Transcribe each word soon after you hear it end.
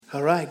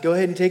All right, go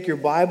ahead and take your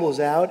Bibles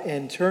out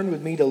and turn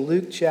with me to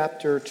Luke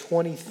chapter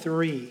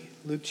 23.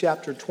 Luke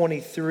chapter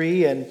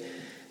 23, and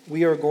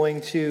we are going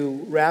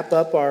to wrap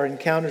up our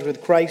Encounters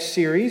with Christ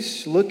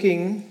series,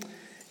 looking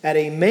at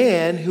a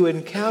man who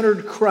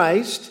encountered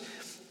Christ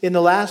in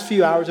the last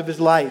few hours of his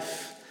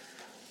life.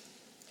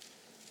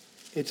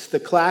 It's the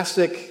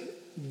classic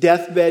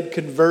deathbed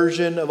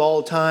conversion of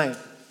all time.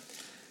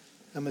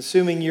 I'm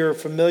assuming you're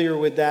familiar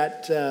with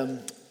that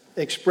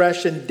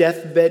expression,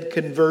 deathbed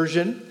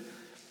conversion.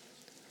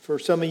 For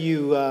some of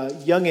you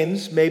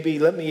youngins, maybe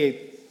let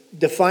me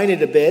define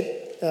it a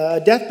bit.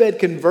 A deathbed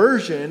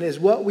conversion is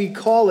what we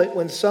call it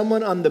when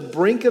someone on the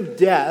brink of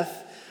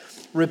death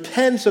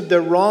repents of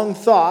their wrong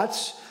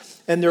thoughts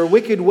and their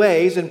wicked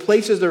ways and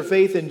places their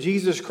faith in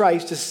Jesus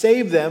Christ to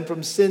save them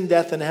from sin,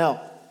 death, and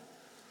hell.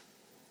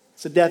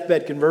 It's a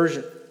deathbed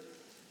conversion.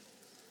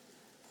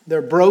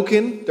 They're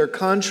broken, they're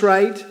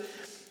contrite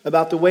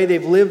about the way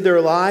they've lived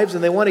their lives,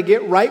 and they want to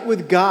get right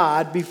with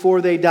God before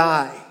they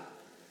die.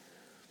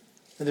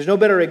 And there's no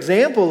better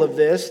example of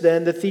this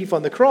than the thief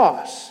on the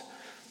cross.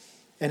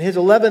 And his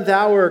 11th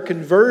hour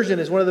conversion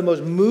is one of the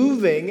most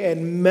moving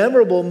and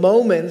memorable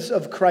moments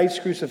of Christ's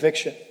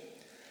crucifixion.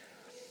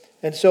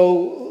 And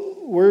so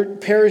we're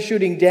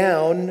parachuting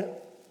down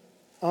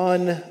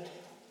on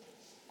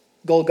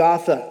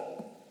Golgotha.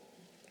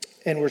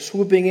 And we're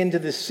swooping into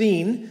the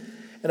scene.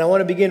 And I want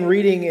to begin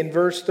reading in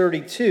verse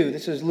 32.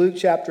 This is Luke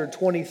chapter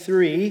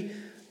 23,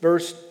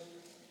 verse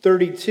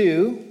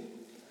 32.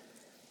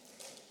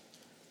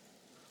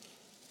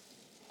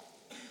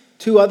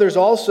 Two others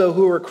also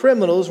who were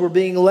criminals were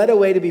being led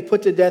away to be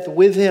put to death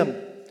with him.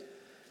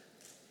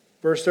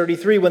 Verse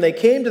 33, when they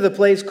came to the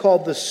place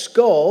called the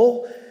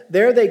Skull,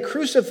 there they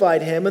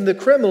crucified him and the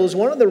criminals,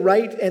 one on the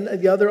right and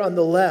the other on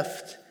the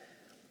left.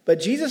 But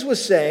Jesus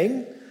was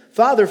saying,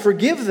 Father,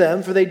 forgive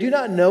them, for they do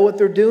not know what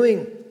they're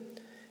doing.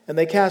 And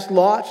they cast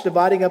lots,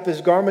 dividing up his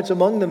garments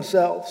among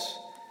themselves.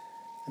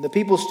 And the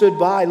people stood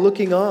by,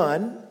 looking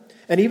on.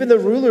 And even the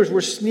rulers were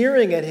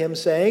sneering at him,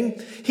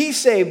 saying, He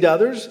saved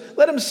others.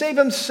 Let him save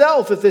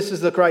himself if this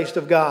is the Christ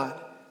of God,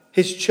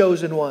 his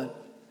chosen one.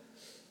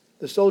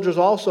 The soldiers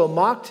also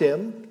mocked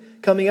him,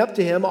 coming up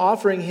to him,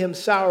 offering him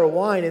sour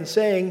wine, and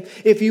saying,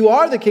 If you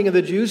are the king of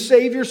the Jews,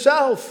 save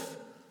yourself.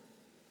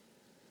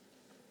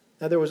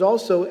 Now there was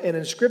also an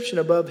inscription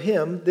above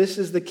him, This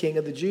is the King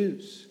of the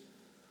Jews.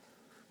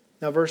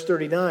 Now verse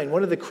 39,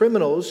 one of the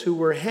criminals who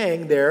were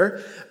hanged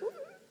there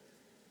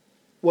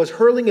was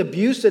hurling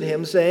abuse at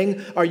him, saying,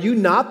 Are you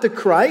not the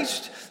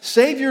Christ?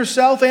 Save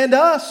yourself and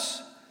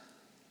us.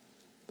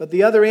 But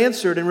the other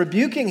answered and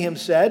rebuking him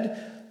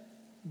said,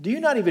 Do you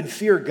not even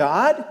fear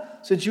God,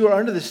 since you are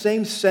under the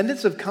same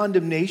sentence of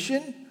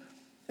condemnation?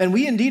 And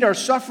we indeed are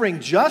suffering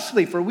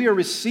justly, for we are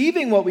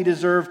receiving what we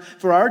deserve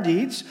for our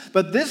deeds,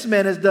 but this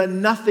man has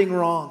done nothing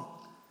wrong.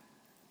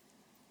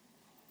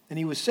 And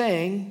he was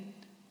saying,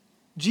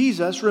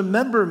 Jesus,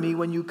 remember me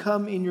when you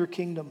come in your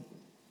kingdom.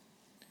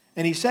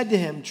 And he said to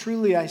him,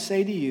 Truly I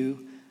say to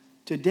you,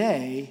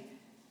 today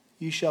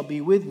you shall be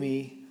with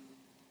me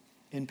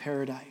in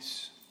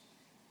paradise.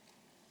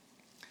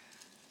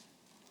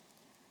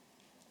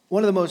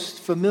 One of the most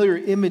familiar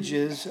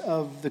images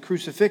of the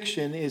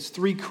crucifixion is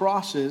three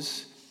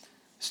crosses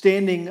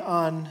standing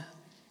on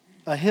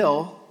a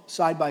hill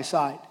side by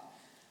side.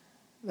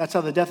 That's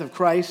how the death of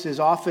Christ is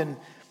often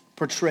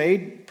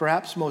portrayed,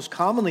 perhaps most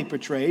commonly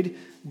portrayed.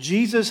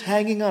 Jesus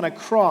hanging on a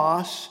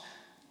cross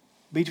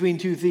between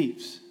two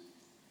thieves.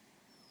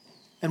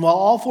 And while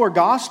all four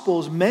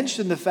Gospels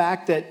mention the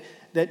fact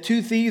that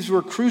two thieves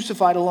were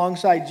crucified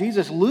alongside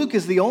Jesus, Luke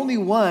is the only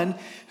one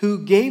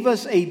who gave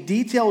us a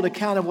detailed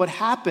account of what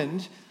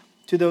happened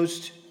to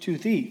those two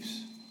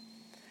thieves.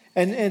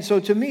 And so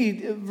to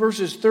me,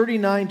 verses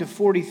 39 to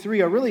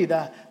 43 are really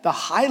the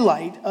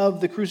highlight of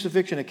the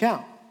crucifixion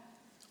account.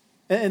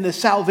 And the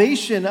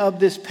salvation of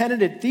this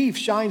penitent thief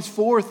shines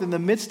forth in the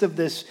midst of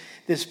this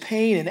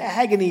pain and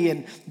agony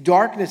and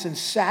darkness and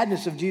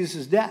sadness of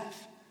Jesus' death.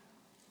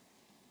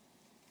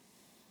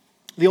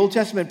 The Old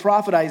Testament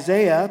prophet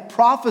Isaiah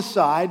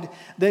prophesied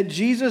that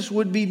Jesus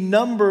would be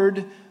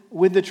numbered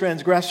with the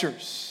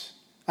transgressors.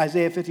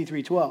 Isaiah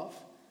 53:12.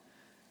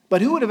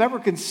 But who would have ever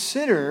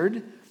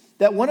considered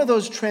that one of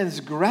those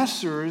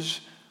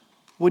transgressors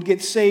would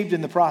get saved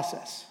in the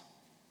process?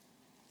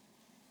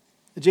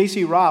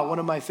 J.C. Ryle, one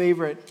of my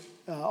favorite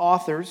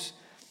authors,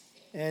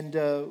 and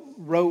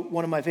wrote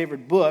one of my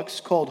favorite books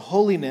called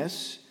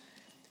Holiness,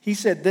 he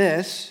said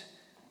this,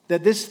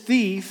 that this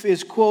thief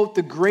is, quote,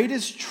 the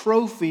greatest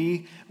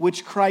trophy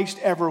which Christ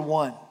ever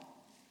won.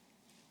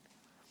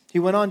 He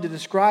went on to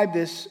describe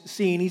this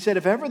scene. He said,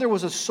 if ever there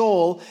was a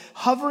soul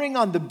hovering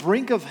on the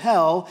brink of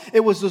hell, it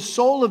was the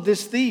soul of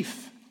this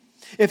thief.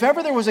 If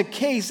ever there was a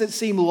case that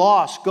seemed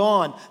lost,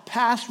 gone,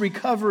 past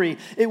recovery,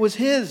 it was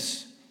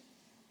his.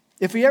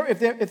 If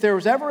there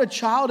was ever a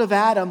child of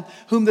Adam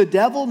whom the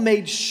devil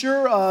made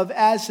sure of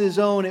as his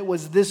own, it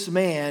was this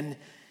man,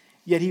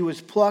 yet he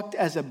was plucked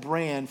as a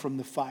brand from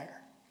the fire.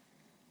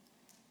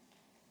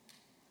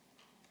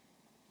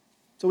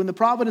 So in the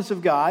providence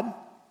of God,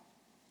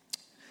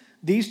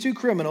 these two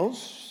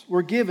criminals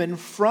were given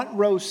front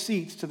row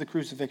seats to the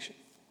crucifixion.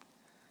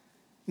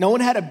 No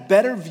one had a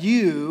better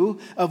view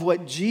of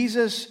what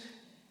Jesus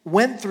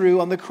went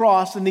through on the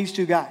cross than these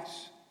two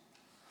guys.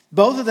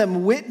 Both of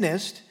them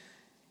witnessed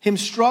him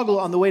struggle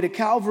on the way to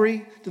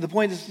Calvary to the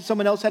point that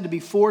someone else had to be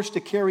forced to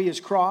carry his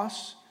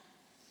cross.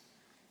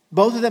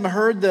 Both of them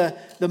heard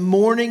the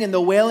mourning and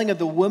the wailing of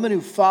the women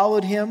who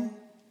followed him.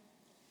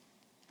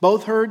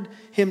 Both heard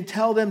him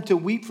tell them to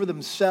weep for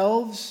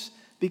themselves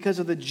because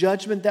of the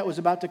judgment that was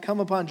about to come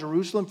upon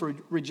Jerusalem for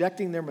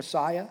rejecting their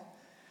Messiah.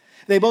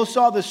 They both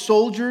saw the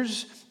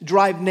soldiers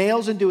drive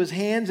nails into his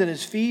hands and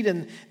his feet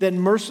and then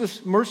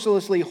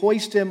mercilessly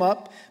hoist him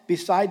up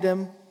beside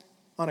them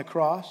on a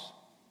cross.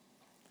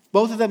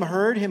 Both of them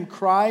heard him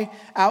cry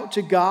out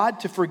to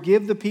God to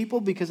forgive the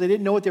people because they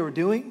didn't know what they were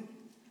doing.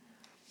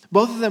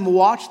 Both of them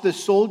watched the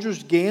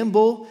soldiers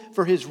gamble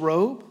for his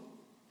robe.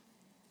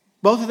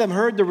 Both of them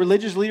heard the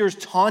religious leaders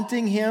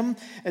taunting him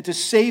to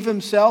save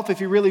himself if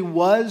he really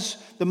was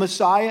the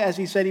Messiah as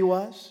he said he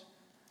was.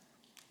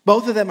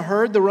 Both of them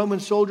heard the Roman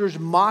soldiers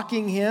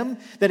mocking him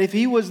that if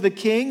he was the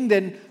king,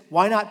 then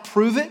why not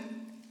prove it?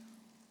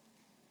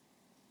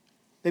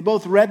 They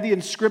both read the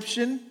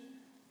inscription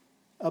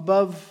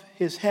above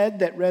his head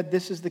that read,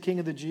 "This is the King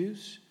of the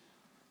Jews."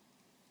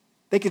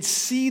 They could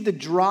see the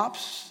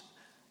drops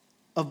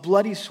of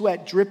bloody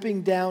sweat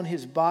dripping down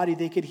his body.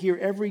 They could hear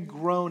every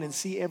groan and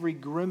see every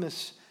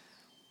grimace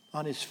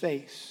on his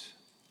face.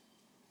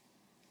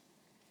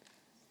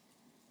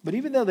 But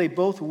even though they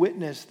both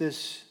witnessed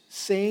this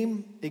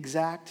same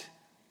exact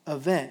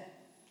event,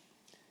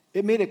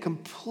 it made a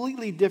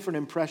completely different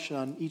impression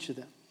on each of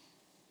them.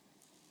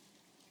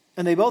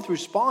 And they both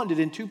responded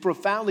in two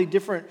profoundly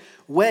different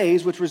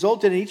ways, which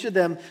resulted in each of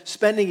them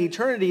spending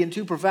eternity in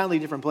two profoundly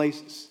different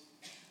places.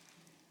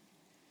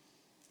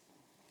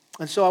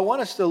 And so I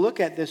want us to look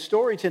at this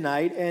story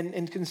tonight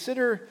and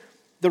consider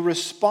the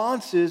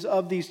responses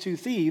of these two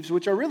thieves,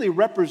 which are really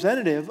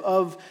representative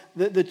of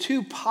the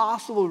two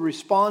possible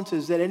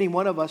responses that any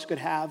one of us could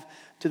have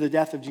to the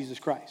death of Jesus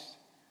Christ.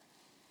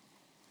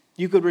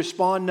 You could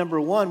respond,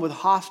 number one, with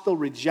hostile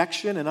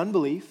rejection and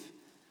unbelief,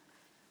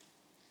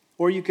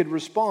 or you could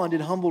respond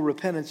in humble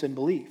repentance and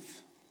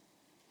belief.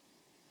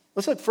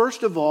 Let's look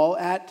first of all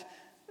at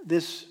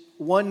this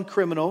one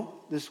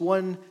criminal, this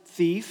one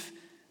thief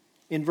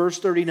in verse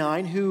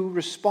 39 who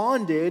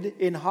responded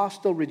in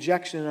hostile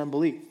rejection and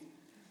unbelief.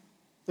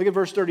 Look at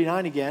verse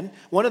 39 again.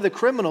 One of the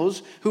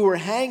criminals who were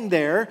hanged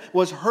there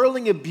was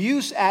hurling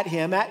abuse at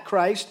him, at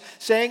Christ,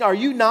 saying, "Are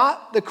you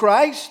not the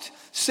Christ?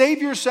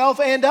 Save yourself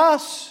and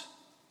us."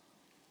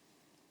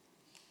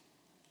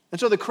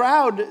 And so the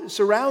crowd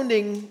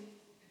surrounding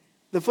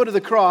the foot of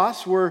the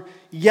cross were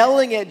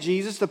yelling at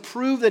Jesus to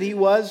prove that he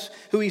was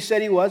who he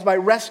said he was by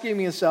rescuing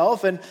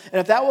himself. And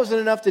if that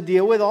wasn't enough to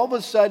deal with, all of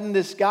a sudden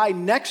this guy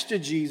next to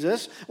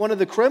Jesus, one of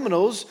the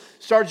criminals,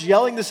 starts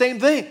yelling the same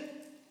thing.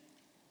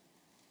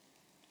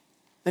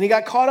 And he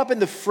got caught up in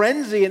the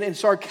frenzy and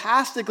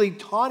sarcastically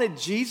taunted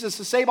Jesus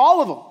to save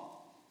all of them.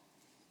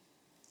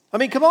 I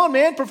mean, come on,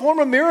 man, perform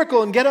a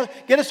miracle and get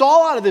us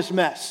all out of this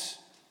mess.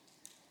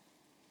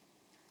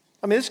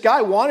 I mean, this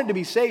guy wanted to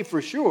be saved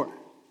for sure.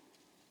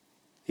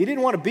 He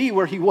didn't want to be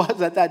where he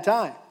was at that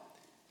time.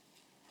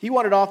 He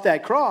wanted off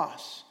that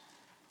cross.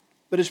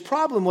 But his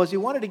problem was he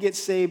wanted to get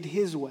saved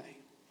his way.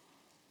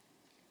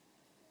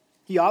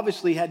 He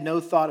obviously had no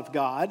thought of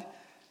God,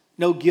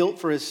 no guilt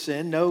for his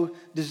sin, no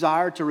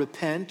desire to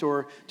repent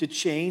or to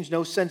change,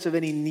 no sense of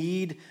any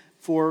need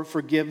for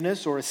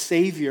forgiveness or a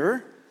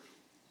savior.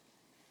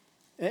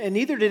 And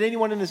neither did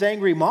anyone in this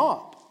angry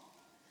mob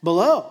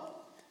below.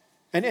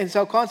 And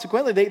so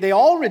consequently, they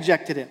all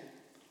rejected him.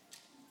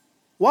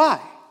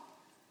 Why?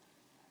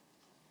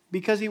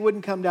 Because he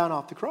wouldn't come down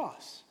off the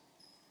cross.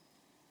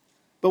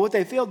 But what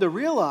they failed to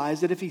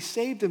realize that if he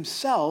saved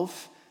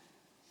himself,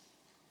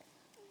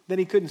 then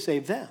he couldn't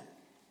save them.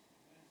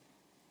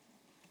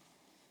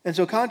 And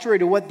so contrary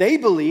to what they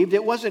believed,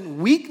 it wasn't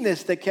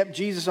weakness that kept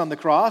Jesus on the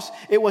cross.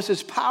 It was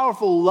his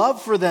powerful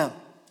love for them.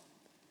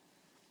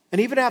 And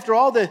even after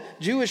all the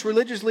Jewish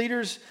religious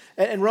leaders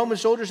and Roman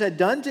soldiers had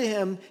done to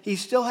him, he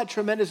still had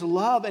tremendous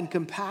love and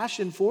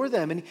compassion for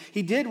them. And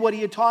he did what he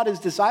had taught his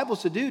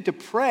disciples to do, to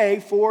pray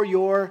for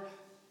your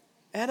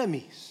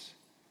enemies.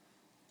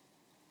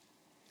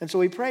 And so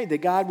he prayed that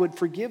God would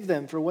forgive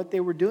them for what they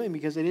were doing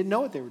because they didn't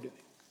know what they were doing.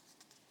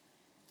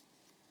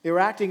 They were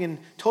acting in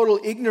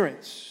total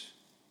ignorance.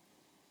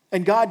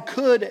 And God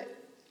could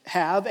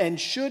have and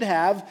should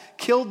have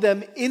killed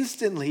them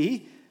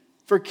instantly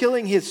for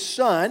killing his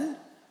son.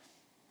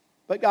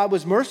 But God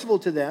was merciful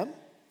to them.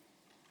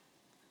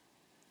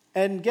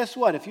 And guess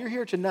what? If you're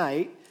here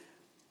tonight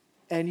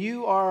and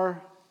you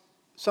are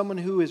someone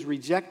who has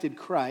rejected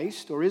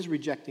Christ or is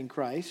rejecting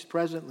Christ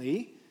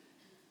presently,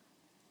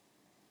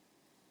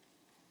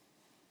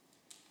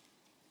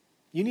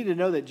 you need to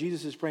know that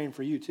Jesus is praying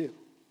for you too.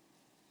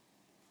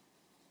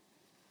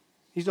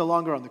 He's no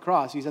longer on the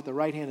cross. He's at the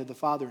right hand of the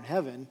Father in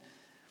heaven.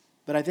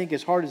 But I think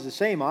his heart is the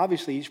same.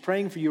 Obviously, he's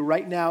praying for you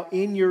right now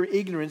in your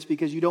ignorance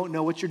because you don't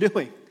know what you're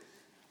doing.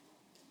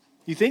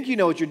 You think you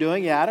know what you're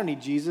doing? Yeah, I don't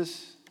need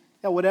Jesus.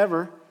 Yeah,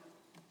 whatever.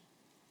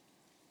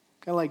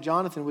 Kind of like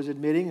Jonathan was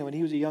admitting when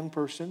he was a young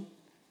person,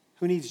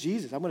 who needs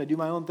Jesus? I'm going to do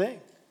my own thing.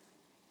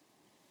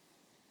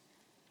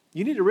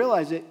 You need to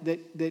realize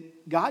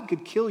that God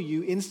could kill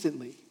you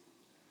instantly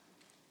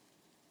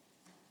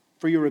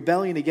for your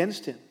rebellion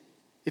against him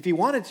if he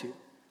wanted to.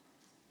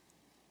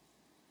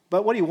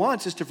 But what he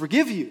wants is to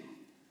forgive you.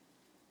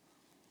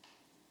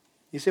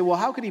 You say, well,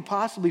 how could he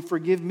possibly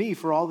forgive me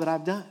for all that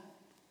I've done?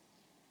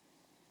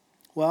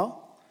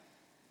 Well,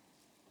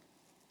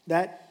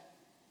 that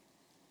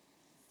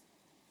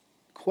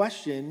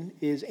question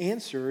is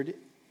answered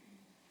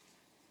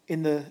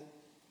in the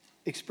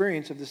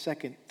experience of the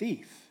second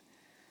thief.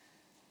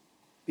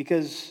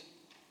 Because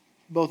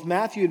both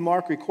Matthew and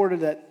Mark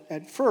recorded that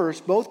at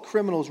first, both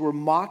criminals were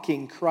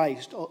mocking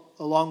Christ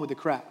along with the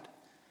crowd.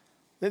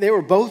 They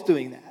were both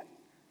doing that.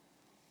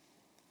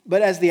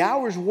 But as the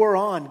hours wore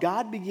on,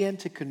 God began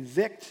to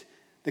convict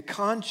the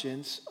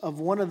conscience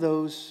of one of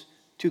those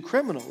two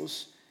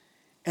criminals,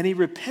 and he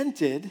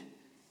repented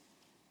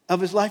of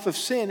his life of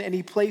sin, and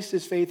he placed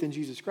his faith in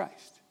Jesus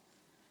Christ.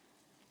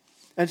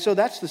 And so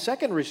that's the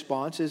second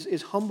response,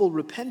 is humble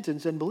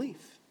repentance and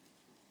belief.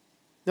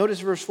 Notice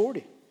verse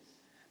 40.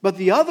 But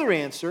the other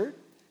answered,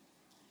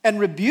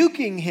 and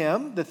rebuking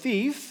him, the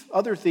thief,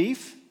 other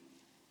thief,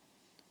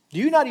 do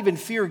you not even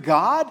fear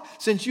God,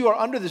 since you are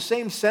under the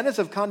same sentence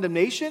of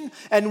condemnation?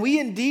 And we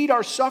indeed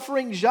are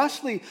suffering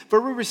justly, for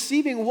we're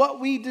receiving what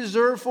we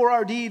deserve for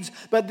our deeds.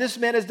 But this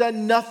man has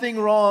done nothing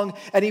wrong.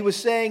 And he was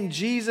saying,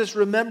 Jesus,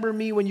 remember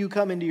me when you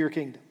come into your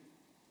kingdom.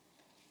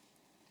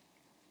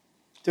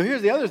 So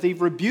here's the other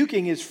thief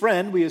rebuking his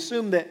friend. We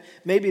assume that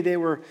maybe they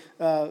were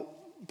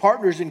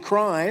partners in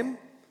crime.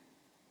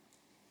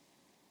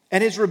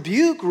 And his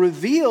rebuke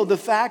revealed the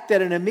fact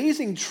that an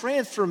amazing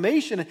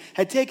transformation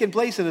had taken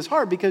place in his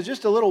heart, because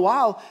just a little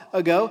while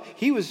ago,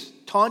 he was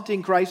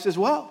taunting Christ as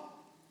well.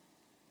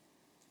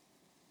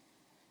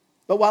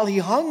 But while he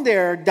hung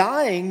there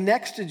dying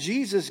next to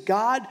Jesus,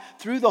 God,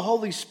 through the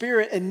Holy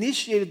Spirit,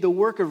 initiated the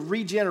work of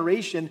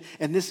regeneration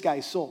in this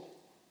guy's soul.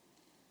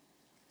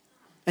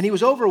 And he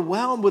was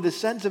overwhelmed with a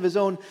sense of his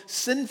own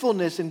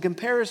sinfulness in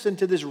comparison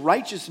to this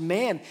righteous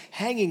man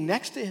hanging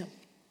next to him.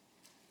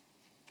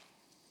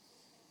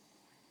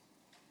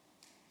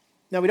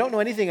 Now, we don't know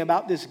anything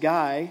about this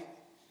guy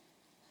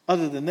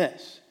other than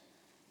this.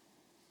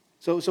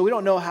 So we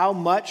don't know how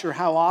much or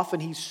how often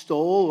he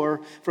stole,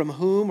 or from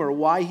whom or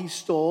why he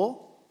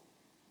stole.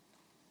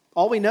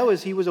 All we know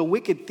is he was a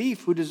wicked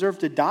thief who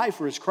deserved to die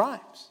for his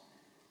crimes.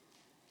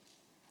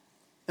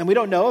 And we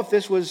don't know if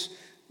this was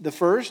the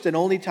first and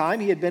only time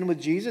he had been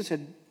with Jesus,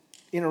 had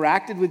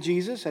interacted with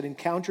Jesus, had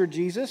encountered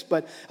Jesus,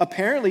 but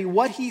apparently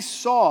what he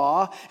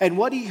saw and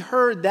what he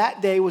heard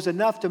that day was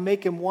enough to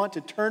make him want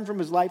to turn from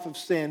his life of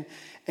sin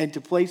and to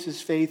place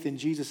his faith in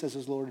Jesus as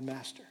his Lord and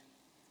Master.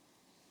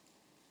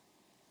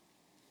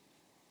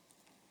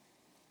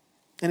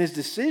 And his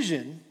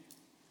decision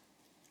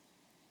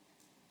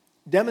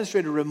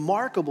demonstrated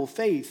remarkable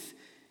faith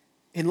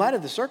in light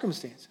of the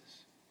circumstances.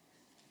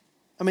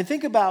 I mean,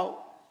 think about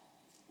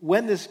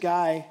when this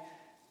guy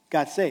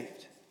got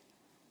saved.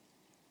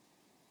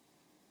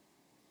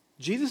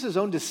 Jesus'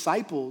 own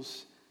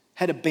disciples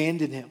had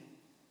abandoned him.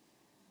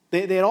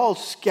 They had all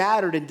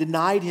scattered and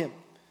denied him.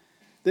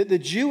 The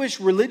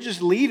Jewish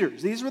religious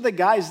leaders, these were the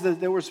guys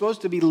that were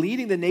supposed to be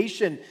leading the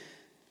nation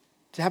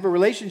to have a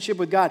relationship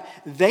with God.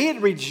 They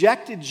had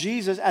rejected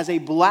Jesus as a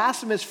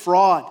blasphemous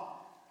fraud.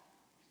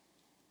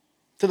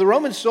 To the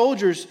Roman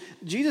soldiers,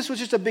 Jesus was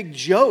just a big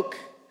joke.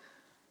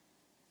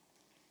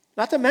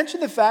 Not to mention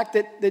the fact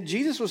that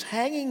Jesus was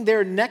hanging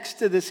there next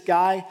to this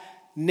guy,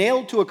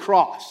 nailed to a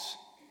cross.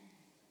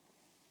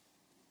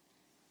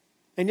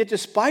 And yet,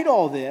 despite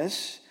all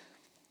this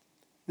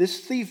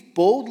thief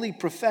boldly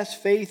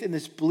professed faith in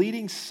this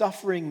bleeding,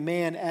 suffering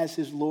man as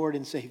his Lord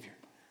and Savior.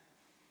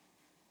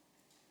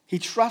 He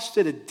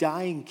trusted a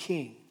dying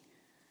king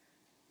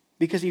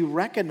because he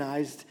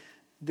recognized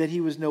that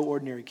he was no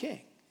ordinary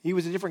king. He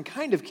was a different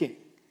kind of king.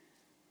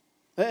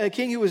 A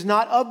king who was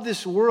not of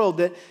this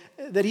world,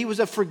 that he was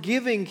a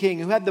forgiving king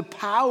who had the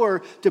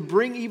power to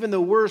bring even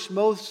the worst,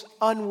 most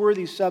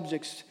unworthy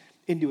subjects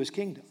into his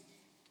kingdom.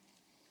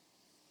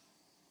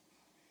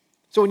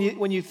 So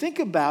when you think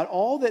about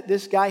all that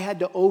this guy had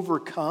to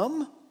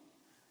overcome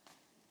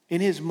in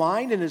his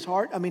mind and his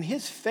heart, I mean,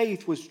 his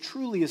faith was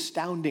truly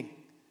astounding.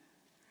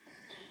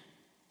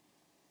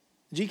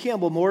 G.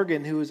 Campbell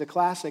Morgan, who is a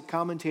classic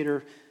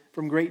commentator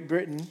from Great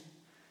Britain,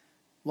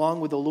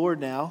 along with the Lord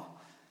now,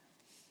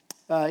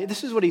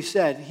 this is what he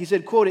said. He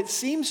said, quote, "It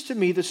seems to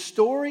me the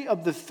story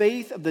of the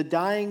faith of the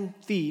dying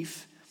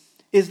thief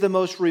is the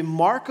most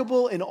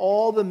remarkable in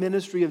all the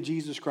ministry of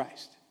Jesus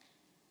Christ."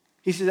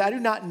 He says, "I do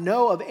not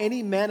know of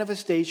any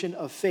manifestation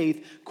of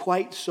faith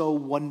quite so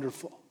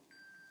wonderful."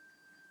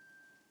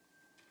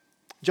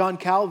 John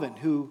Calvin,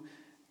 who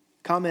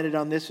commented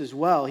on this as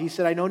well, he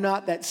said, "I know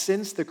not that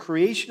since the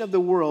creation of the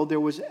world there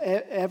was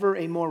ever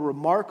a more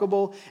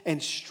remarkable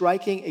and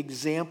striking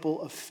example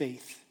of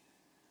faith."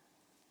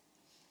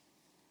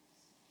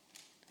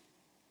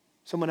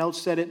 Someone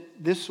else said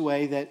it this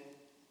way, that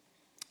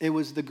it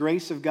was the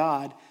grace of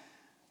God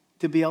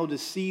to be able to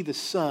see the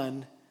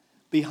sun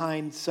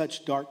behind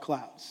such dark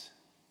clouds.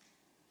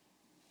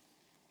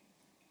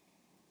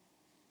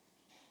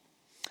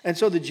 And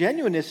so the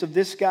genuineness of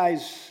this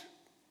guy's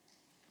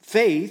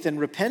faith and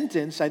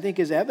repentance, I think,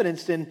 is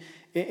evidenced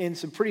in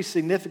some pretty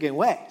significant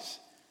ways.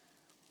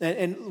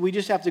 And we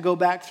just have to go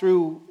back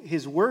through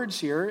his words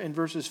here in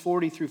verses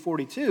 40 through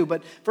 42.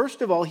 But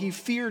first of all, he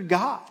feared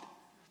God.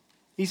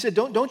 He said,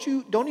 don't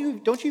you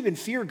even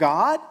fear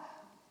God?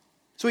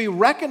 So he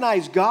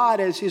recognized God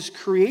as his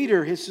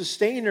creator, his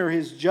sustainer,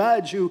 his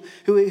judge, who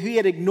he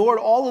had ignored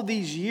all of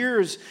these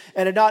years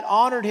and had not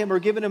honored him or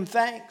given him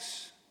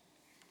thanks.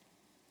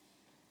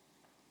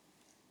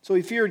 So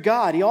he feared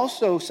God. He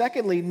also,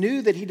 secondly,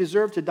 knew that he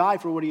deserved to die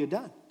for what he had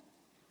done.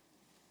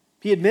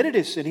 He admitted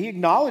his sin. He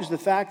acknowledged the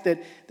fact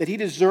that he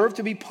deserved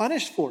to be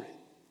punished for it.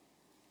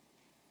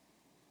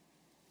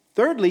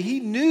 Thirdly, he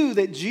knew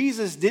that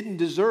Jesus didn't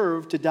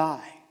deserve to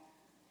die,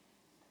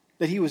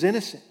 that he was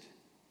innocent.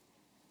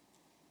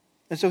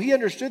 And so he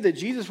understood that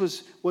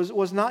Jesus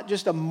was not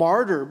just a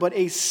martyr, but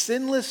a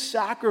sinless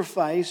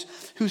sacrifice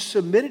who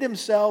submitted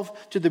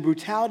himself to the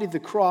brutality of the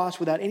cross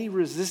without any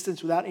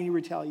resistance, without any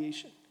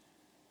retaliation.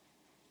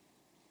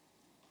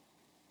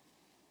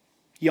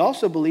 He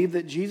also believed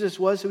that Jesus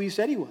was who he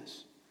said he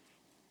was,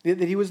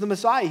 that he was the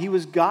Messiah. He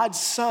was God's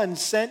Son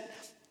sent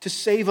to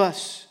save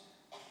us.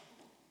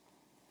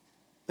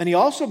 And he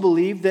also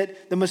believed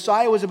that the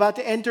Messiah was about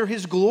to enter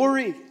his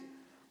glory,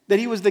 that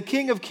he was the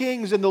King of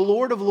Kings and the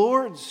Lord of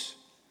Lords.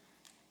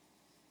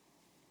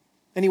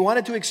 And he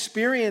wanted to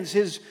experience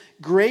his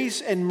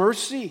grace and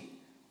mercy.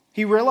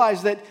 He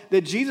realized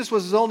that Jesus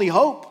was his only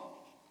hope.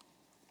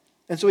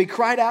 And so he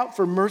cried out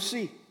for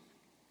mercy.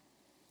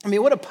 I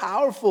mean, what a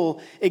powerful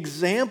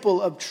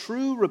example of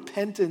true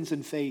repentance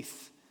and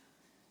faith.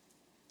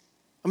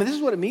 I mean, this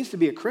is what it means to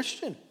be a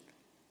Christian.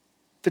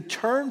 To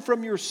turn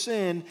from your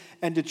sin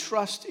and to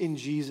trust in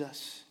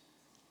Jesus.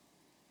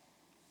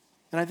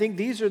 And I think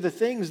these are the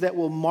things that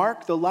will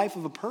mark the life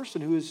of a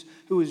person who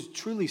is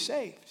truly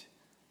saved,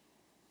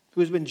 who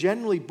has been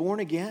genuinely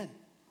born again.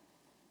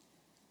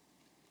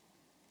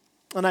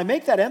 And I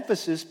make that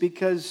emphasis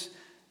because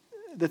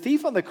the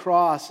thief on the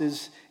cross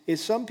is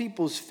some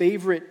people's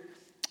favorite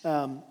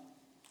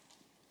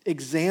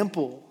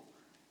example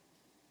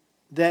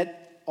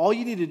that all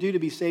you need to do to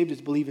be saved is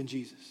believe in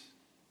Jesus.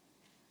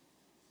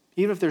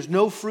 Even if there's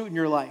no fruit in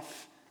your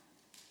life,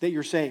 that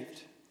you're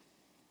saved.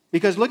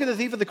 Because look at the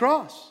thief at the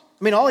cross.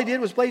 I mean, all he did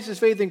was place his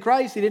faith in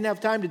Christ. He didn't have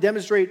time to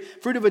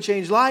demonstrate fruit of a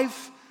changed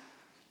life.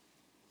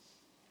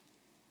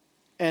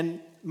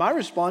 And my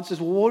response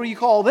is, well, what do you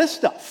call this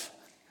stuff?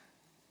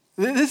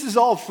 This is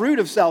all fruit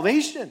of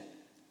salvation.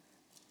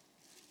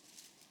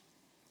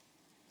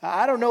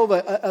 I don't know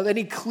of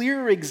any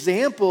clearer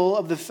example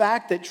of the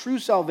fact that true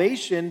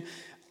salvation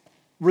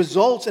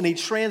results in a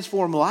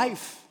transformed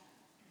life.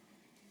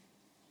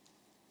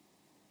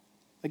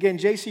 Again,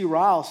 J.C.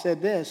 Ryle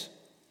said this: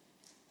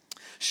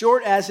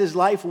 short as his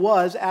life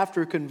was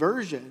after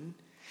conversion,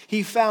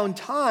 he found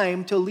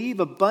time to leave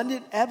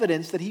abundant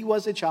evidence that he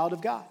was a child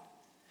of God.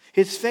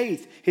 His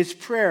faith, his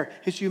prayer,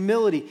 his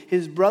humility,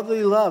 his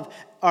brotherly love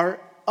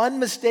are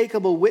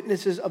unmistakable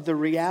witnesses of the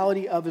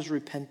reality of his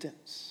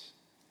repentance.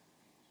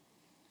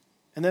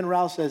 And then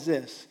Ryle says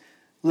this: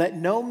 let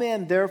no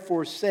man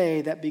therefore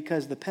say that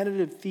because the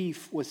penitent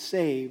thief was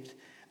saved,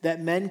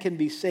 that men can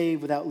be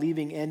saved without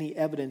leaving any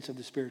evidence of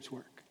the Spirit's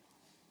work.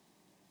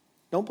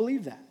 Don't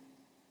believe that.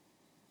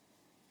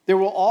 There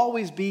will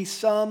always be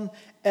some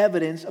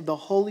evidence of the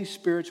Holy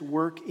Spirit's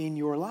work in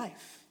your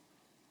life.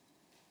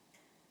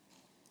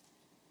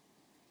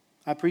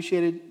 I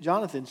appreciated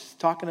Jonathan's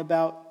talking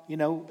about,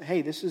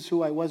 hey, this is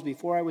who I was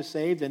before I was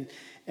saved, and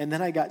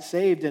then I got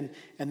saved, and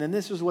then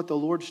this is what the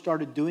Lord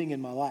started doing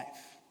in my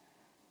life.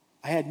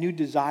 I had new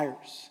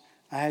desires.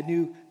 I had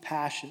new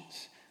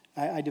passions.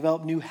 I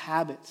developed new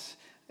habits.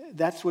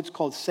 That's what's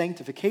called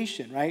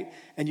sanctification, right?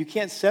 And you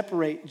can't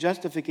separate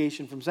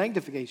justification from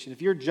sanctification.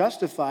 If you're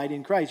justified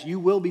in Christ, you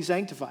will be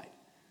sanctified.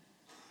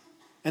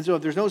 And so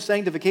if there's no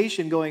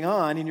sanctification going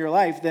on in your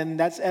life, then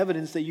that's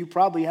evidence that you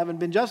probably haven't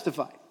been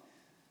justified.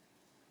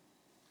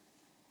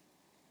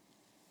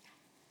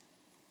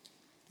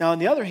 Now, on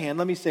the other hand,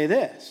 let me say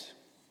this,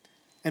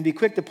 and be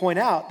quick to point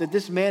out that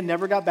this man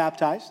never got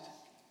baptized.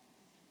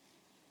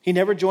 He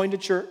never joined a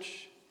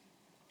church.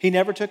 He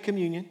never took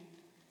communion.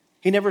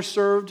 He never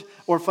served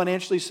or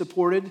financially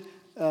supported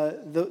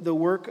the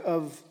work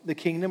of the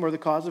kingdom or the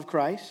cause of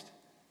Christ,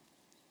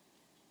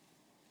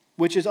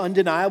 which is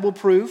undeniable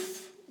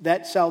proof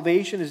that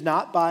salvation is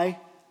not by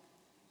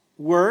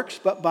works,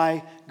 but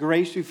by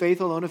grace through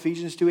faith alone,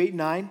 Ephesians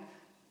 2:8-9.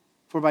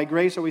 For by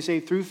grace are we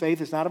saved through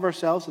faith. It's not of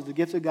ourselves, it's the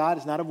gift of God.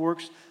 It's not of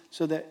works,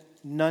 so that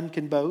none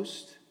can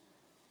boast.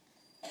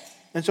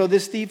 And so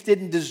this thief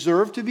didn't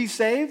deserve to be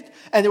saved,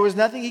 and there was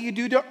nothing he could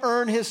do to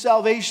earn his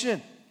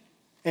salvation.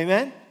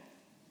 Amen?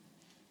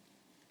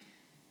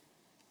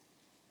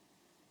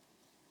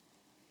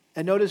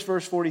 And notice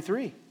verse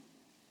 43.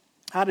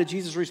 How did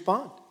Jesus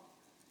respond?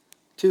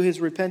 to his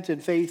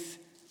repentant faith.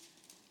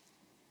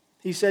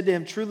 He said to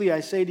him, "Truly I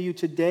say to you,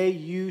 today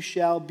you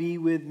shall be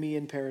with me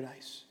in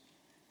paradise."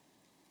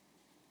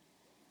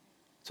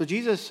 So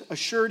Jesus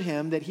assured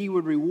him that he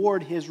would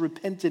reward his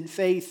repentant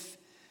faith,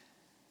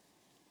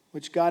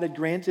 which God had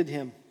granted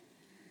him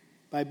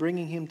by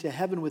bringing him to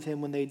heaven with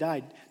him when they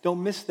died.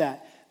 Don't miss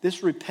that.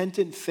 This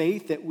repentant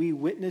faith that we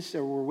witnessed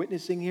or we're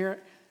witnessing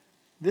here,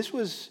 this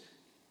was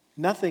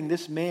nothing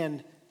this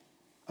man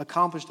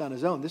accomplished on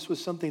his own. This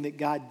was something that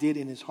God did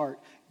in his heart.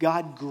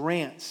 God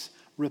grants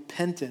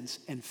repentance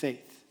and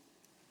faith.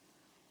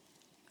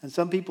 And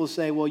some people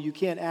say, well, you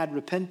can't add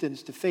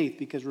repentance to faith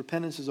because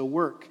repentance is a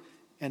work.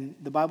 And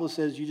the Bible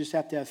says you just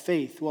have to have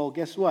faith. Well,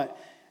 guess what?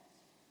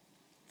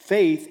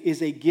 Faith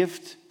is a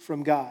gift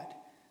from God.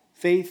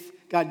 Faith,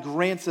 God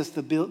grants us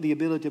the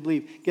ability to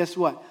believe. Guess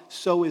what?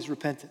 So is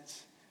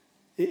repentance.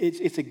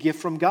 It's a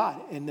gift from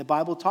God. And the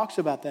Bible talks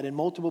about that in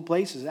multiple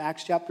places.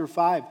 Acts chapter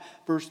 5,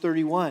 verse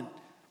 31.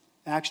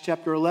 Acts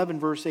chapter 11,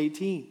 verse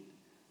 18.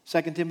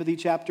 2 Timothy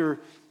chapter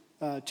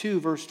 2,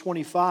 verse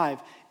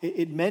 25.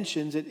 It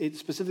mentions, it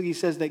specifically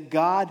says that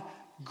God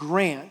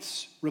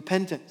grants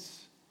repentance.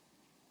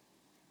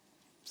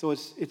 So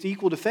it's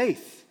equal to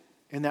faith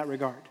in that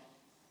regard.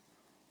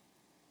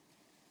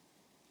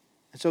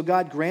 And so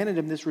God granted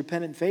him this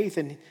repentant faith,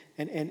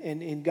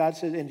 and God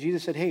said, and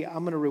Jesus said, hey, I'm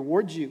going to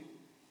reward you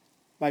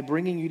by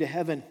bringing you to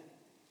heaven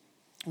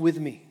with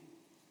me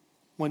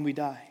when we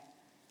die.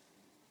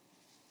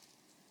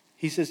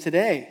 He says,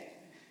 today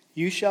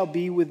you shall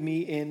be with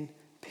me in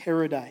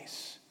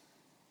paradise.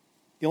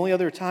 The only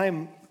other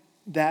time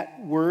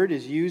that word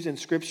is used in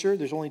Scripture,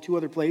 there's only two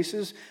other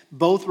places.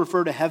 Both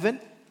refer to heaven.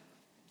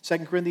 2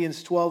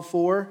 Corinthians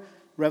 12:4,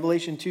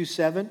 Revelation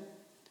 2:7.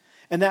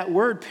 And that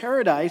word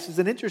paradise is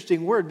an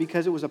interesting word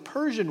because it was a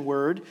Persian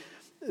word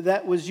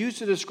that was used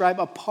to describe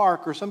a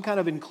park or some kind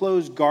of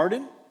enclosed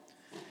garden.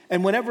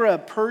 And whenever a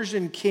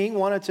Persian king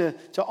wanted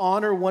to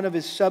honor one of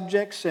his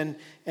subjects and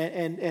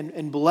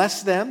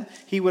bless them,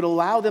 he would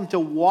allow them to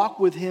walk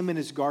with him in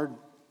his garden.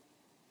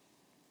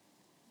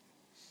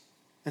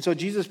 And so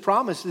Jesus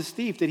promised this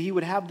thief that he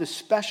would have the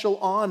special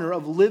honor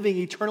of living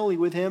eternally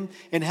with him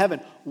in heaven,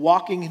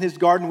 walking in his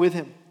garden with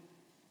him.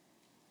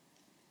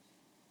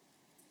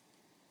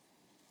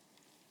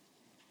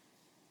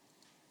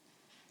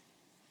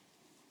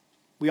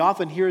 We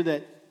often hear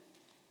that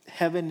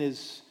heaven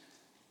is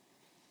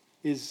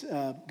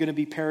going to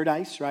be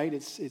paradise, right?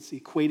 It's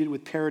equated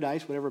with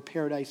paradise, whatever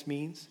paradise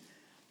means.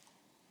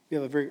 We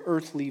have a very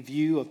earthly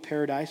view of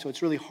paradise, so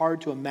it's really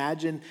hard to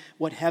imagine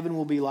what heaven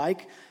will be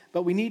like.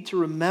 But we need to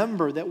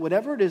remember that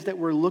whatever it is that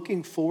we're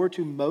looking forward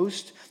to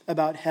most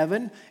about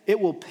heaven, it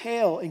will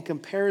pale in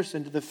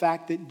comparison to the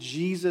fact that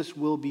Jesus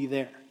will be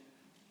there.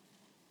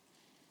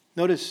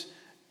 Notice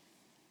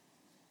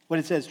what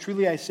it says,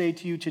 truly I say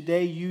to you,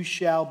 today you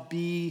shall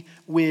be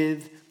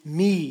with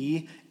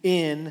me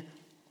in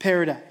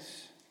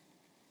paradise.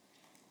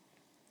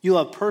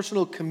 You'll have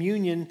personal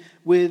communion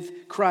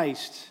with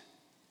Christ.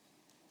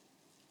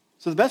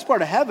 So the best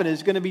part of heaven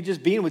is going to be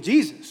just being with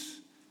Jesus.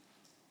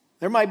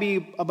 There might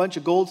be a bunch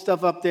of gold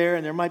stuff up there,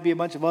 and there might be a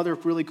bunch of other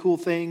really cool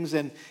things,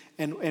 and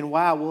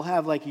wow, we'll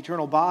have like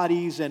eternal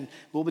bodies, and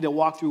we'll be able to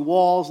walk through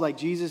walls like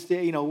Jesus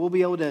did. You know, we'll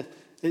be able to,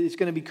 it's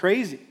going to be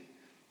crazy.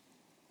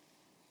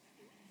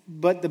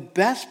 But the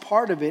best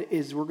part of it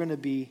is we're going to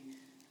be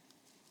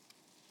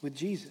with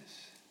Jesus.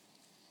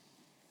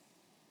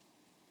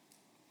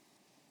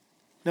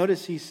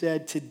 Notice he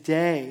said,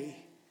 today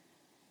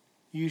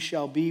you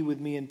shall be with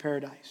me in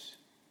paradise.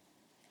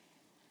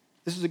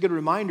 This is a good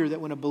reminder that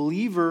when a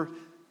believer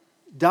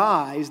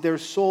dies, their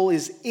soul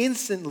is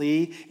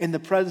instantly in the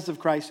presence of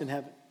Christ in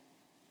heaven.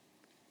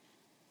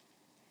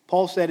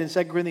 Paul said in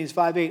 2 Corinthians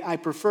 5:8, I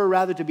prefer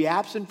rather to be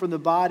absent from the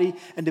body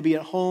and to be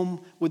at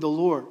home with the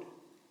Lord.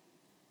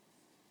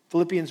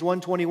 Philippians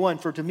 1:21,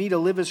 for to me to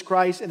live is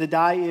Christ and to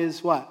die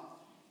is what?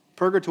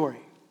 Purgatory.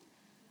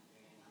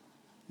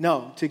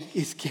 No,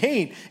 it's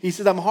gain. He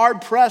says, I'm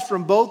hard pressed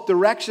from both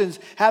directions,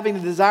 having the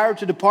desire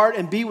to depart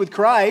and be with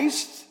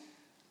Christ,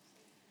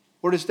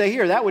 or to stay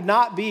here. That would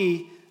not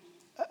be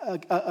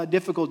a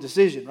difficult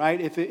decision, right?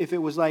 If it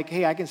was like,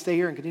 hey, I can stay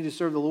here and continue to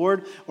serve the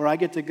Lord, or I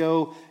get to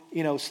go,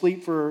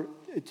 sleep for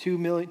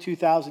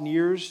 2,000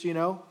 years,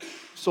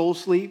 soul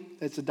sleep.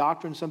 That's a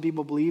doctrine some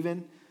people believe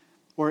in.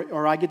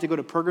 Or I get to go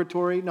to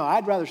purgatory. No,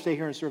 I'd rather stay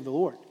here and serve the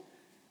Lord.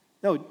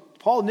 No,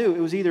 Paul knew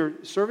it was either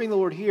serving the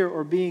Lord here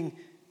or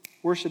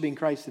worshiping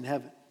Christ in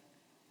heaven.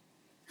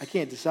 I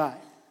can't decide.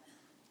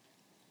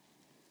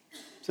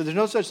 So there's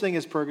no such thing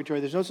as purgatory.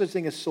 There's no such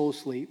thing as soul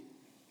sleep.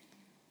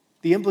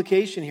 The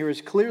implication here is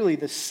clearly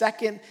the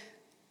second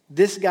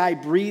this guy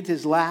breathed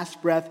his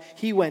last breath,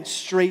 he went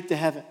straight to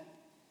heaven.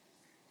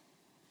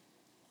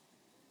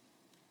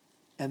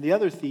 And the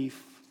other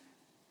thief,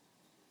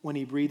 when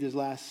he breathed his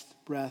last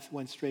breath,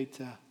 went straight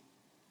to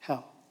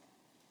hell.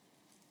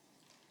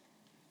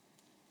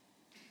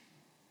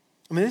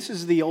 I mean, this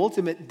is the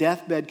ultimate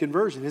deathbed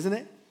conversion, isn't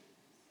it?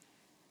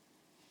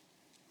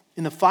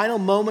 In the final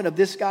moment of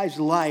this guy's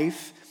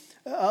life,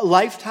 a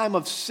lifetime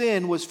of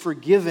sin was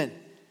forgiven.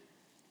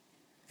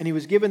 and he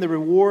was given the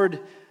reward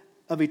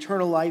of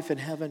eternal life in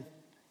heaven.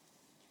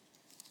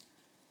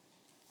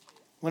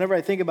 Whenever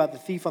I think about the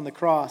thief on the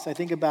cross, I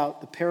think about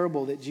the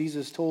parable that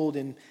Jesus told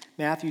in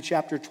Matthew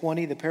chapter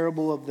 20, the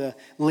parable of the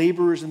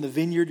laborers in the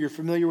vineyard. You're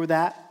familiar with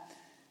that?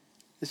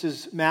 This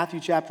is Matthew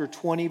chapter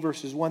 20,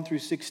 verses 1 through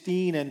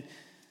 16, and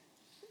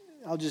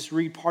I'll just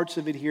read parts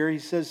of it here. He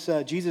says,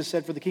 Jesus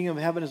said, "For the kingdom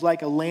of heaven is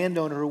like a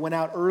landowner who went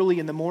out early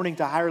in the morning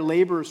to hire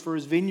laborers for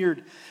his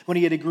vineyard. When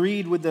he had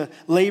agreed with the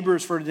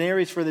laborers for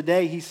denarius for the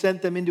day, he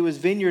sent them into his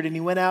vineyard. And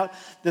he went out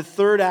the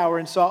third hour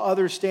and saw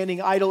others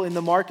standing idle in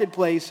the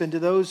marketplace. And to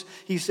those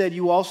he said,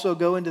 'You also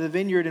go into the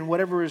vineyard, and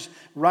whatever is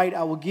right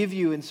I will give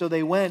you.' And so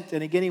they went.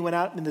 And again he went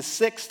out in the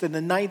sixth and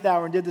the ninth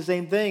hour and did the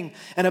same thing.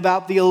 And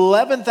about the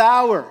 11th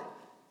hour,"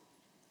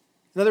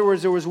 in other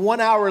words, there was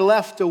 1 hour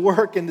left to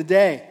work in the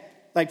day,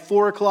 like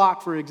 4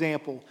 o'clock, for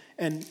example,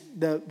 and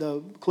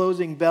the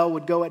closing bell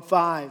would go at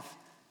 5.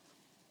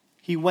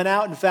 He went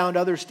out and found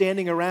others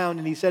standing around,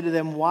 and he said to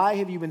them, "Why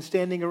have you been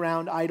standing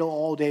around idle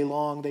all day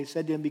long?" They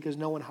said to him, "Because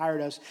no one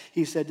hired us."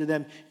 He said to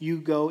them, "You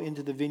go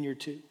into the vineyard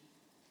too."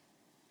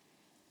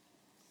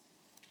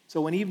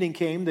 So when evening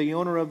came, the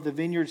owner of the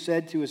vineyard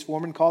said to his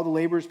foreman, "Call the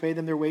laborers, pay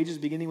them their wages,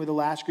 beginning with the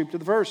last group to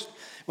the first."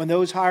 When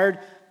those hired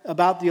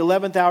about the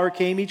 11th hour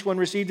came, each one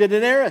received a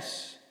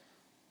denarius.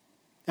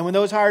 And when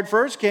those hired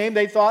first came,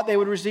 they thought they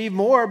would receive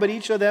more, but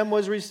each of them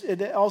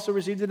also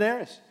received a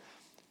denarius.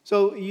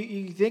 So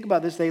you think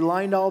about this. They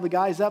lined all the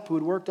guys up who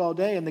had worked all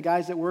day, and the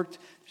guys that worked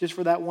just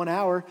for that 1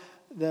 hour,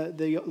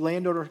 the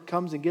landowner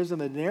comes and gives them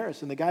a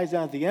denarius. And the guys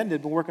down at the end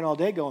had been working all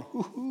day going,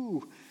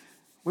 "Hoo-hoo,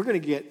 we're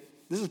going to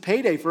this is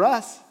payday for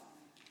us.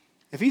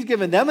 If he's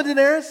giving them a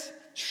denarius,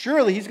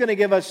 surely he's going to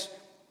give us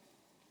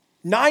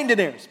 9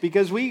 denarius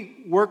because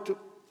we worked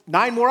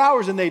 9 more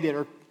hours than they did,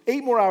 or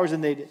 8 more hours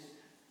than they did."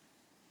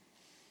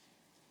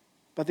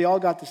 But they all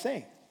got the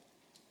same.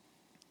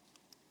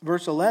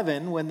 Verse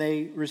 11, when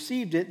they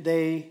received it,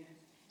 they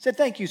said,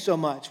 "Thank you so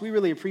much. We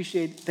really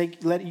appreciate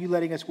you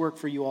letting us work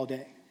for you all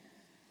day."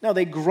 No,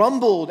 they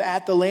grumbled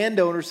at the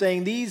landowner,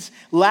 saying, "These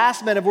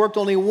last men have worked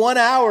only 1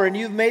 hour, and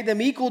you've made them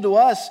equal to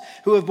us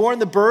who have borne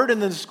the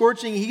burden and the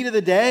scorching heat of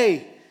the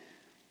day."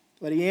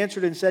 But he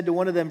answered and said to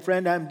one of them,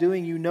 "Friend, I'm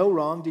doing you no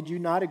wrong. Did you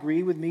not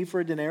agree with me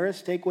for a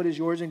denarius? Take what is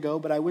yours and go.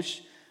 But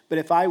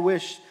if I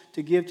wish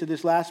to give to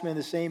this last man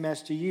the same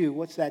as to you,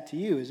 what's that to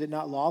you? Is it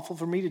not lawful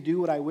for me to do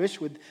what I wish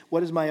with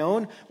what is my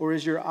own? Or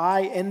is your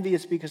eye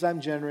envious because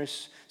I'm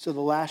generous? So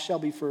the last shall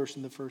be first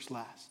and the first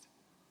last."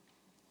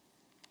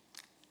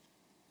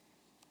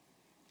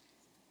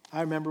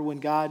 I remember when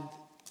God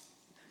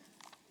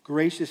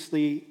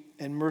graciously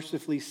and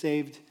mercifully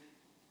saved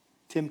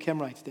Tim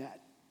Kemwright's dad.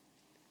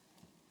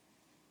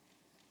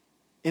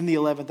 In the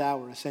 11th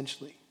hour,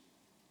 essentially.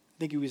 I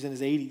think he was in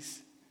his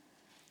 80s.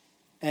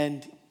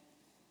 And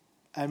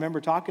I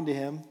remember talking to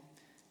him,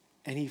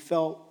 and he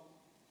felt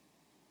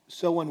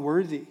so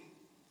unworthy,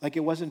 like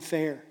it wasn't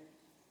fair,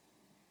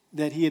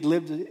 that he had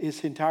lived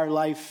his entire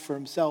life for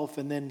himself,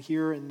 and then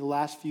here in the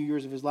last few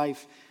years of his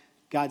life,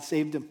 God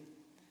saved him.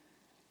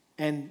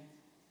 And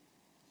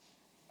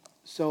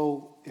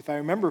so, if I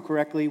remember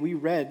correctly, we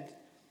read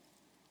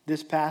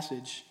this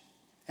passage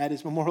at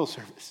his memorial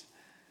service,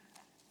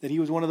 that he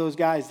was one of those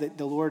guys that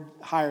the Lord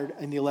hired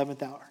in the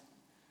 11th hour.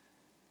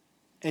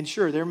 And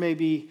sure, there may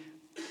be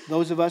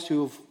those of us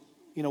who have,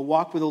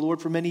 walked with the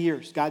Lord for many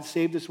years. God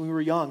saved us when we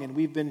were young, and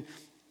we've been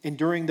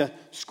enduring the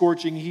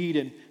scorching heat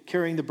and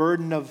carrying the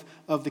burden of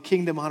the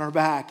kingdom on our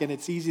back. And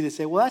it's easy to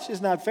say, well, that's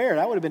just not fair.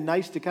 That would have been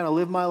nice to kind of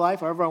live my life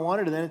however I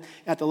wanted, and then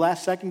at the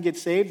last second get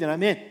saved, and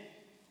I'm in.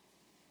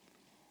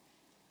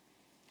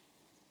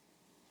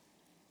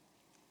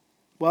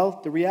 Well,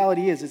 the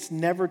reality is it's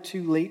never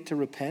too late to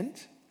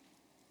repent.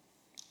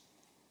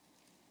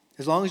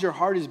 As long as your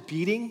heart is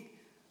beating,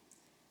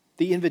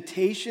 the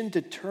invitation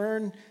to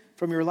turn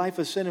from your life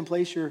of sin and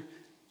place your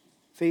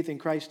faith in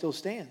Christ still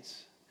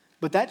stands.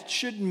 But that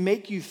shouldn't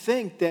make you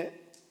think that,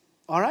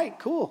 all right,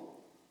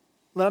 cool,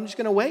 then I'm just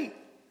going to wait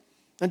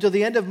until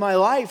the end of my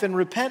life and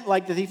repent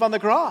like the thief on the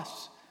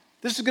cross.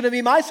 This is going to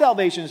be my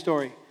salvation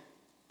story.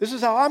 This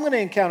is how I'm going to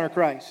encounter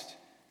Christ.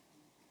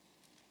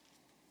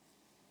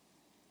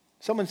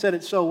 Someone said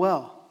it so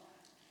well.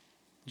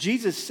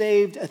 Jesus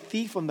saved a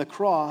thief on the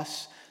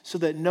cross so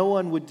that no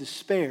one would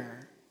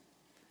despair,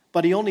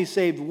 but he only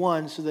saved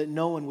one so that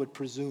no one would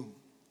presume.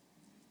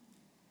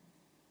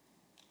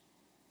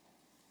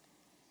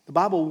 The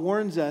Bible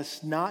warns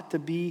us not to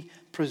be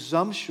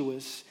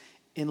presumptuous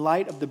in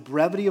light of the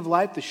brevity of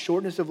life, the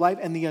shortness of life,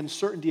 and the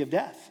uncertainty of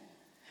death.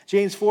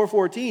 James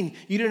 4:14,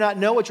 you do not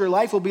know what your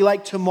life will be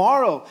like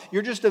tomorrow.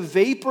 You're just a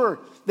vapor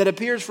that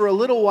appears for a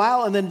little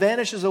while and then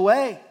vanishes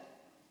away.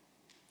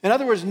 In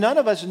other words, none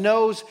of us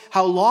knows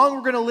how long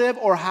we're going to live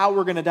or how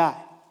we're going to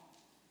die.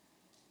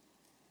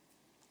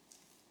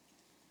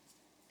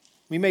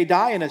 We may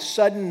die in a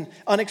sudden,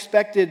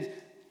 unexpected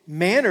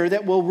manner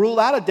that will rule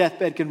out a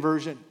deathbed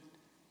conversion.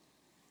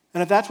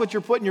 And if that's what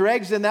you're putting your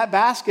eggs in that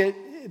basket,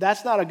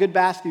 that's not a good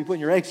basket you're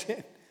putting your eggs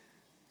in.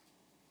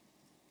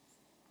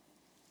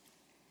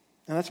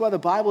 And that's why the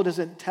Bible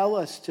doesn't tell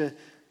us to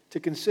to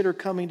consider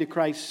coming to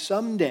Christ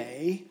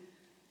someday,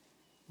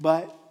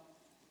 but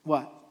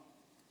what?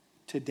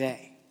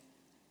 Today.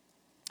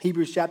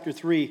 Hebrews chapter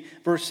 3,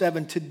 verse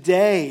 7,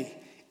 today,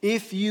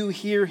 if you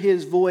hear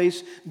his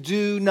voice,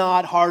 do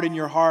not harden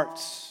your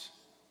hearts.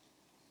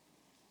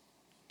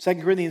 2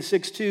 Corinthians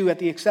 6:2, at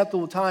the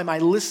acceptable time I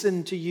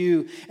listened to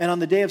you, and on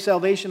the day of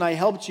salvation I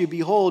helped you.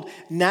 Behold,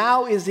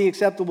 now is the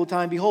acceptable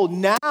time. Behold,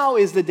 now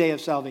is the day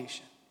of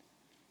salvation.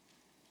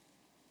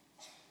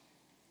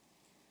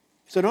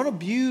 So don't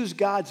abuse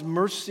God's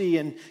mercy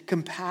and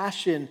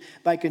compassion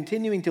by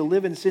continuing to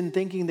live in sin,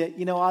 thinking that,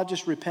 I'll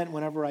just repent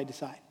whenever I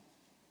decide.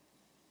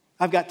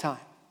 I've got time.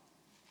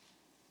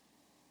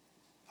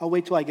 I'll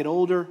wait till I get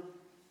older,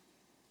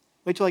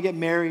 wait till I get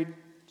married,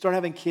 start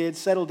having kids,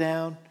 settle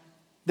down.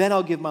 Then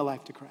I'll give my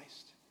life to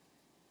Christ.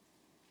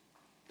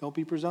 Don't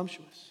be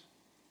presumptuous.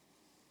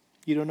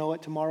 You don't know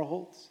what tomorrow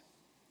holds.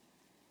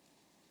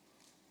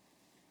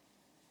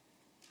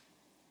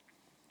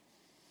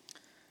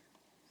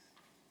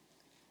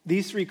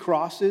 These three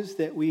crosses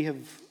that we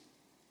have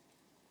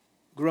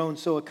grown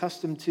so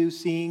accustomed to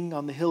seeing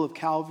on the hill of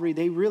Calvary,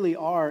 they really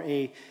are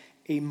a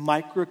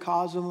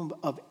microcosm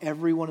of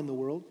everyone in the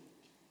world.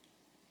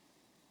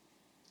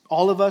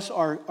 All of us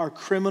are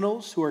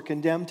criminals who are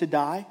condemned to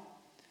die.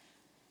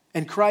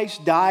 And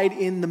Christ died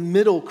in the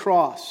middle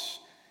cross,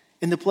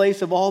 in the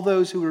place of all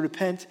those who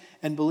repent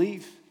and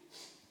believe.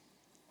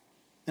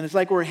 And it's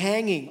like we're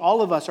hanging,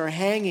 all of us are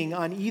hanging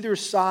on either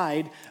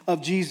side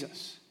of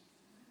Jesus.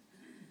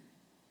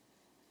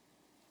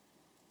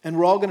 And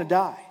we're all going to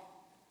die.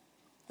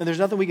 And there's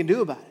nothing we can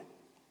do about it.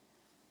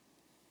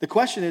 The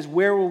question is,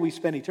 where will we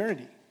spend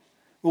eternity?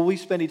 Will we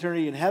spend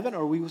eternity in heaven,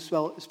 or will we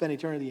spend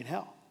eternity in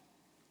hell?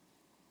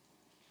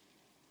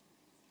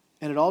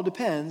 And it all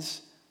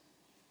depends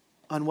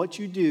on what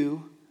you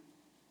do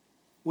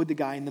with the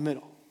guy in the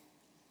middle,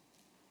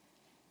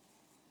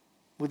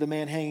 with the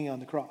man hanging on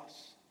the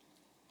cross.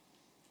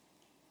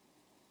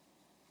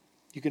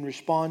 You can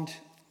respond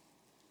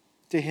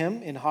to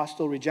him in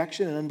hostile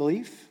rejection and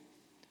unbelief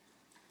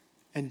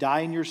and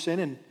die in your sin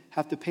and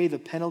have to pay the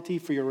penalty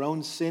for your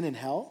own sin in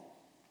hell.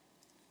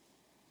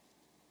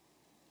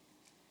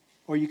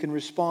 Or you can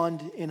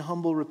respond in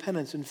humble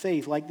repentance and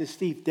faith like this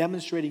thief,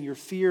 demonstrating your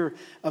fear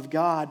of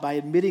God by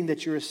admitting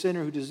that you're a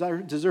sinner who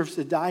deserves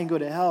to die and go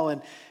to hell,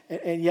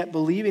 and yet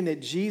believing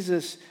that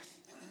Jesus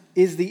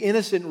is the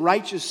innocent,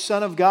 righteous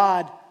Son of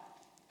God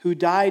who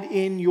died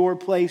in your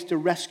place to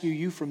rescue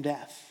you from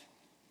death.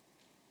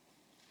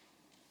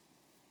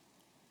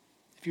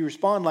 If you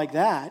respond like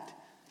that,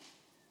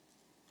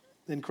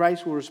 then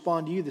Christ will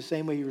respond to you the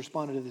same way he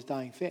responded to this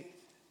dying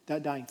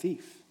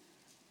thief.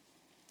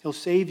 He'll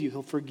save you.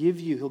 He'll forgive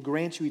you. He'll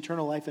grant you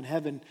eternal life in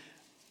heaven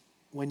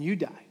when you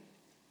die.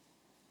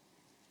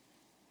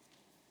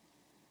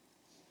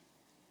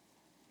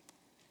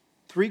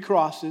 Three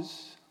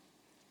crosses,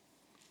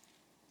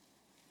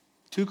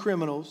 two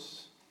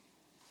criminals,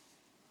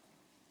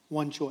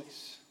 one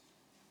choice.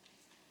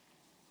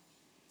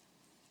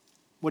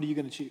 What are you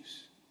going to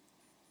choose?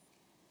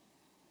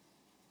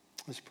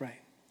 Let's pray.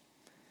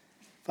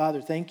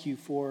 Father, thank you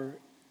for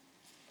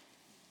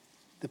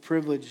the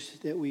privilege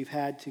that we've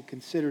had to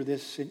consider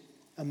this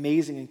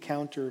amazing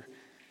encounter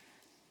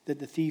that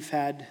the thief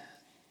had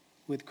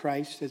with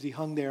Christ as he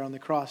hung there on the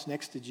cross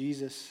next to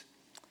Jesus.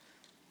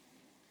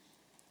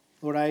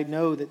 Lord, I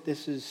know that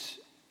this is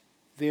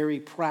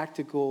very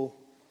practical,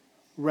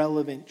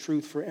 relevant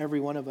truth for every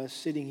one of us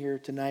sitting here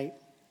tonight.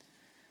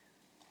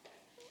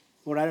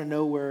 Lord, I don't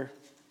know where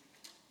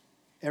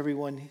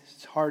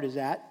everyone's heart is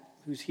at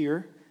who's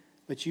here,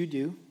 but you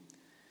do.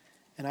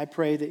 And I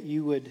pray that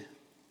you would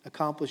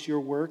accomplish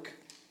your work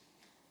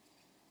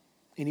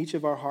in each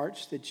of our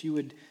hearts, that you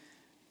would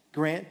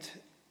grant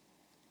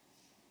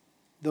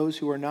those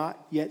who are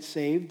not yet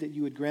saved, that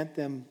you would grant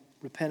them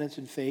repentance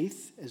and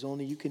faith as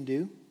only you can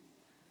do.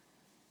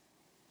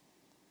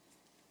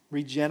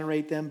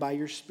 Regenerate them by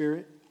your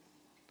Spirit.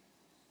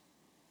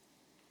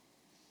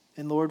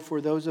 And Lord, for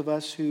those of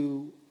us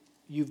who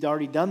you've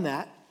already done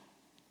that,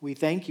 we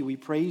thank you, we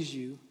praise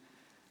you.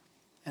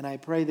 And I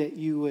pray that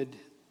you would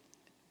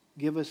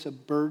give us a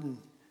burden,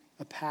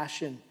 a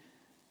passion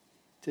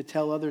to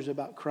tell others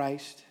about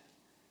Christ,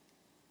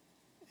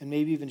 and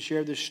maybe even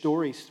share their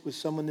stories with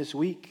someone this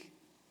week.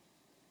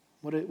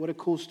 What a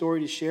cool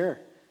story to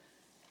share,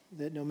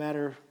 that no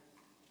matter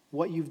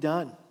what you've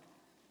done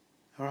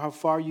or how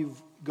far you've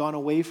gone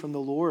away from the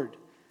Lord,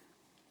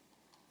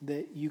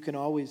 that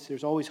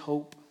there's always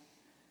hope,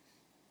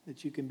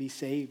 that you can be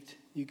saved,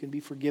 you can be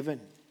forgiven,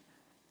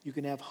 you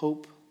can have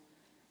hope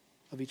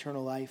of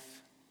eternal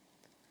life.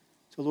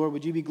 So Lord,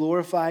 would you be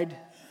glorified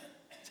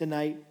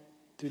tonight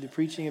through the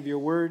preaching of your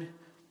word?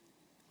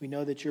 We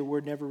know that your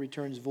word never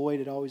returns void.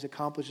 It always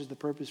accomplishes the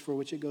purpose for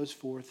which it goes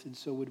forth. And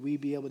so would we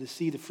be able to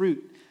see the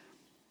fruit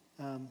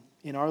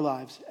in our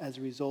lives as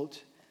a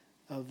result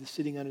of the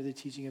sitting under the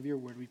teaching of your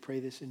word. We pray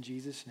this in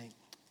Jesus' name.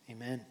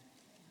 Amen.